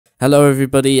Hello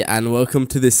everybody and welcome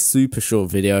to this super short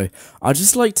video. I'd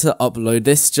just like to upload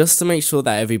this just to make sure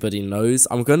that everybody knows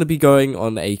I'm going to be going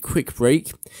on a quick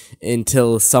break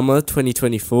until summer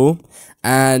 2024,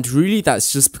 and really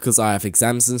that's just because I have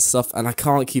exams and stuff and I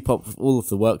can't keep up with all of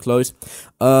the workload.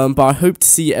 But I hope to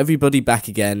see everybody back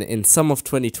again in summer of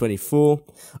 2024.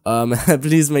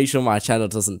 Please make sure my channel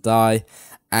doesn't die,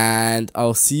 and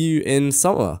I'll see you in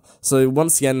summer. So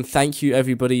once again, thank you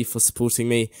everybody for supporting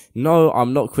me. No,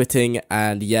 I'm not quitting,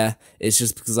 and yeah, it's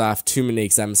just because I have too many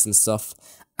exams and stuff.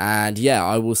 And yeah,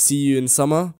 I will see you in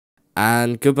summer,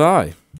 and goodbye.